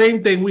the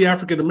same thing we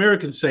African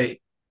Americans say,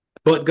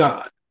 but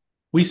God.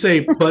 We say,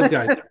 but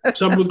God.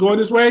 Something was going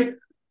this way,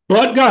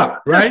 but God,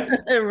 right?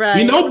 Right.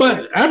 We know,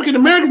 but African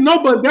Americans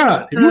know, but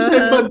God. If you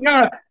say, but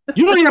God,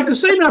 you don't even have to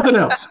say nothing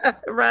else.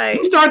 Right.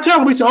 We start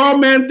telling, we say, oh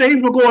man,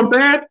 things were going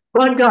bad,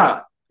 but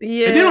God.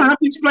 Yeah. And they don't have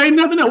to explain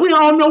nothing else. We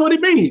all know what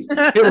it means.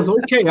 It was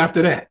okay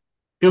after that.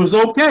 It was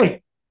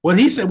okay. When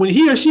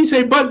he or she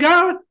say, but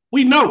God,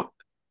 we know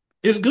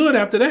it's good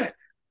after that.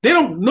 They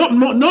don't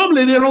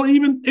normally they don't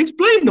even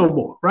explain no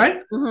more,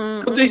 right?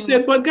 Because they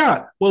said, but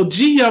God. Well,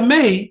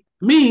 Jiyame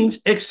means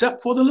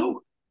except for the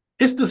Lord.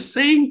 It's the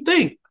same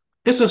thing.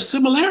 It's a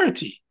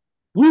similarity.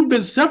 We've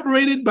been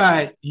separated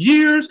by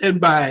years and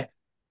by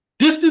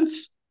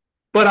distance,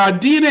 but our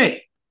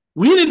DNA,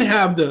 we didn't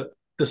have the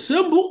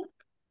symbol.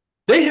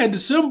 They had the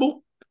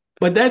symbol,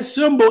 but that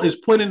symbol is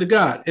pointing to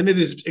God. And it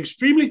is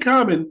extremely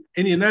common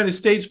in the United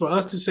States for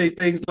us to say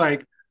things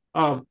like,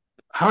 how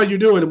are you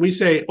doing? And we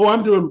say, oh,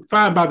 I'm doing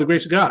fine by the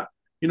grace of God.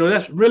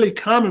 That's really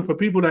common for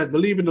people that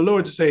believe in the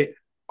Lord to say,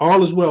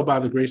 all is well by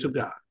the grace of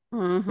God,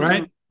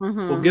 right?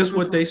 Well, guess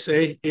what they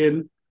say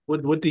in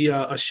what the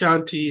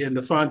Ashanti and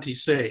the Fanti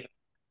say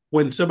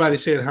when somebody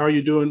said, how are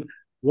you doing?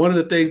 One of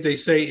the things they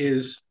say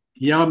is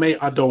Yame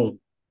Adom,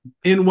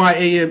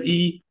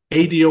 Nyame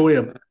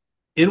Adom.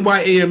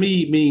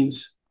 Nyame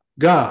means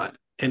God,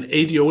 and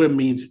ADOM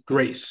means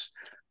grace.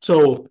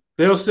 So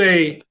they'll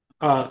say,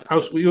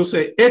 you'll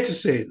say,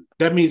 Etisen.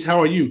 That means,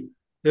 how are you?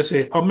 They'll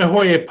say, oh,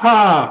 mehoye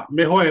pa.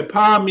 Mehoye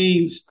pa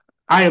means,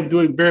 I am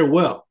doing very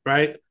well,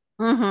 right?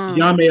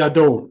 Mm-hmm. Yame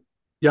Adon.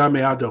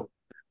 Yame Adon.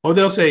 Or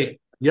they'll say,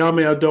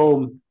 Yame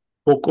Adon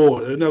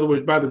Bokor. In other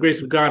words, by the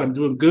grace of God, I'm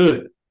doing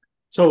good.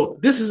 So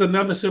this is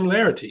another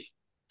similarity.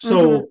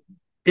 So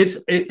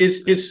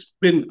it's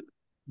been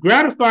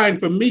gratifying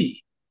for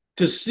me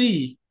to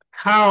see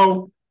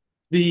how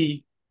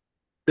the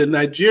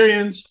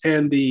Nigerians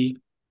and the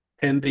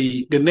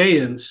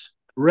Ghanaians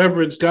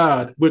reverence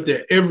God with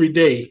their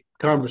everyday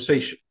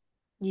conversation.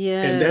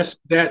 Yeah. And that's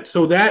that.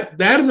 So that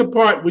is a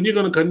part when you're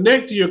going to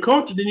connect to your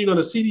culture, then you're going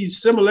to see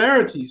these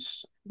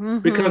similarities.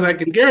 Because I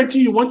can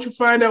guarantee you, once you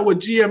find out what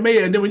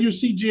GMA, and then when you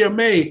see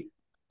GMA,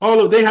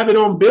 they have it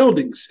on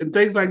buildings and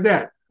things like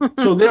that.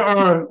 So there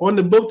are, on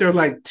the book, there are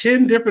like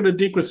 10 different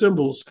Adinkra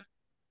symbols.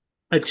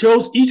 I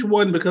chose each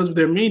one because of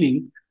their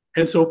meaning.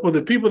 And so for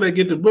the people that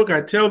get the book,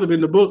 I tell them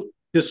in the book,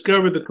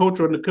 discover the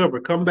culture on the cover.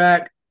 Come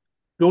back,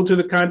 go to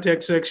the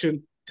contact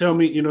section, tell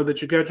me,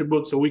 that you got your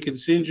book so we can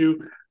send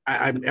you.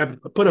 I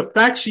put a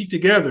fact sheet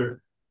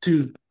together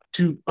to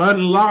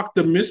unlock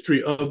the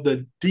mystery of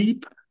the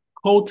deep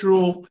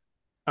cultural,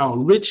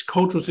 rich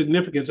cultural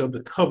significance of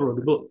the cover of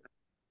the book.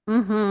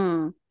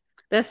 Mm-hmm.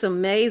 That's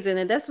amazing.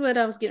 And that's what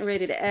I was getting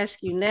ready to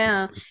ask you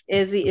now,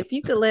 is if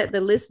you could let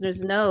the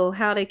listeners know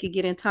how they could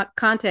get in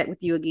contact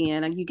with you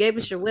again. And you gave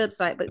us your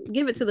website, but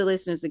give it to the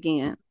listeners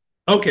again.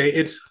 Okay,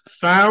 it's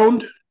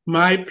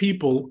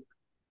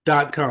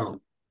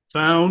foundmypeople.com.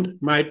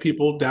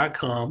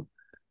 Foundmypeople.com.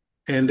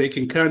 And they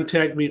can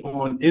contact me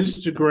on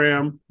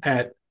Instagram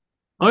at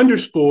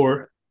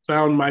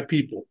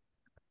 _foundmypeople.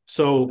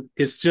 So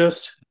it's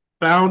just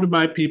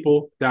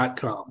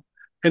foundmypeople.com.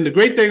 And the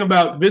great thing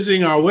about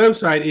visiting our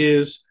website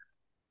is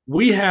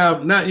we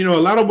have not, a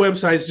lot of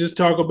websites just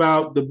talk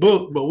about the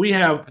book, but we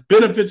have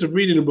benefits of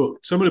reading the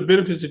book. Some of the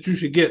benefits that you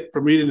should get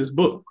from reading this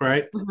book,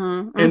 right?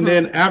 And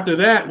then after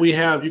that,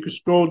 you can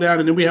scroll down,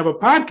 and then we have a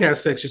podcast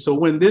section. So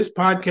when this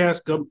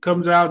podcast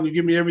comes out and you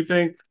give me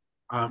everything,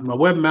 my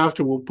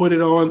webmaster will put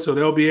it on, so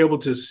they'll be able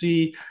to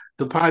see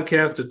the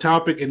podcast, the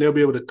topic, and they'll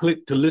be able to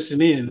click to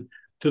listen in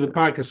to the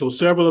podcast. So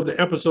several of the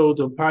episodes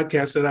of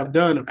podcasts that I've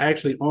done are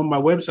actually on my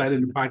website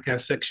in the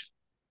podcast section.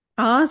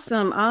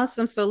 Awesome.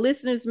 So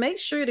listeners, make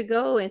sure to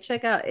go and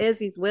check out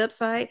Ezzy's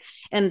website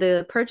and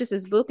to purchase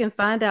his book and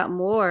find out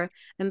more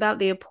about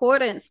the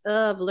importance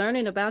of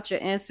learning about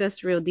your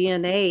ancestral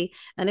DNA,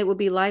 and it will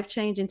be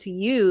life-changing to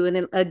you. And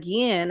then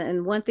again,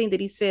 and one thing that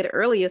he said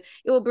earlier,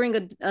 it will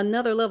bring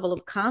another level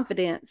of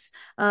confidence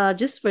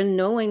just for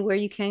knowing where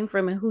you came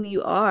from and who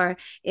you are,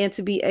 and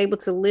to be able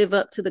to live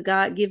up to the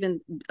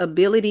God-given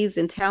abilities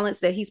and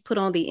talents that he's put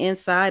on the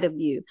inside of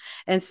you.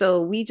 And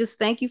so we just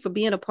thank you for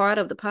being a part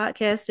of the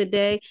podcast today.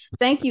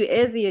 Thank you,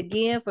 Ezzy,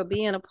 again for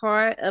being a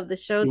part of the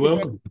show today.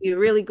 Welcome. We're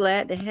really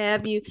glad to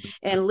have you.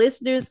 And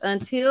listeners,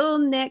 until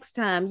next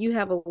time, you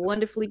have a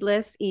wonderfully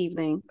blessed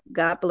evening.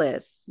 God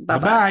bless.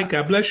 Bye-bye.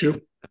 God bless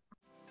you.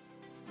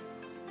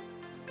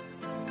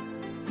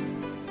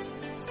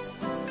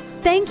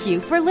 Thank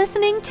you for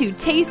listening to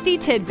Tasty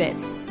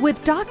Tidbits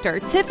with Dr.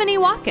 Tiffany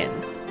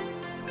Watkins.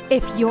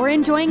 If you're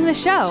enjoying the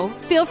show,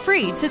 feel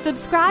free to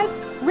subscribe,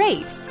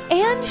 rate,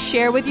 and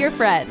share with your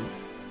friends.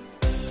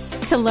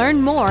 To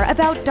learn more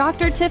about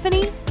Dr.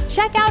 Tiffany,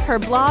 check out her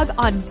blog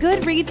on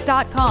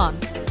goodreads.com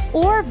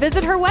or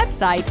visit her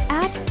website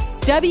at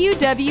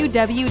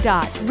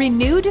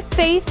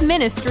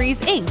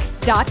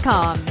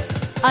www.renewedfaithministriesinc.com.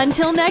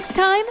 Until next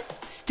time,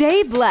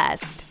 stay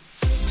blessed.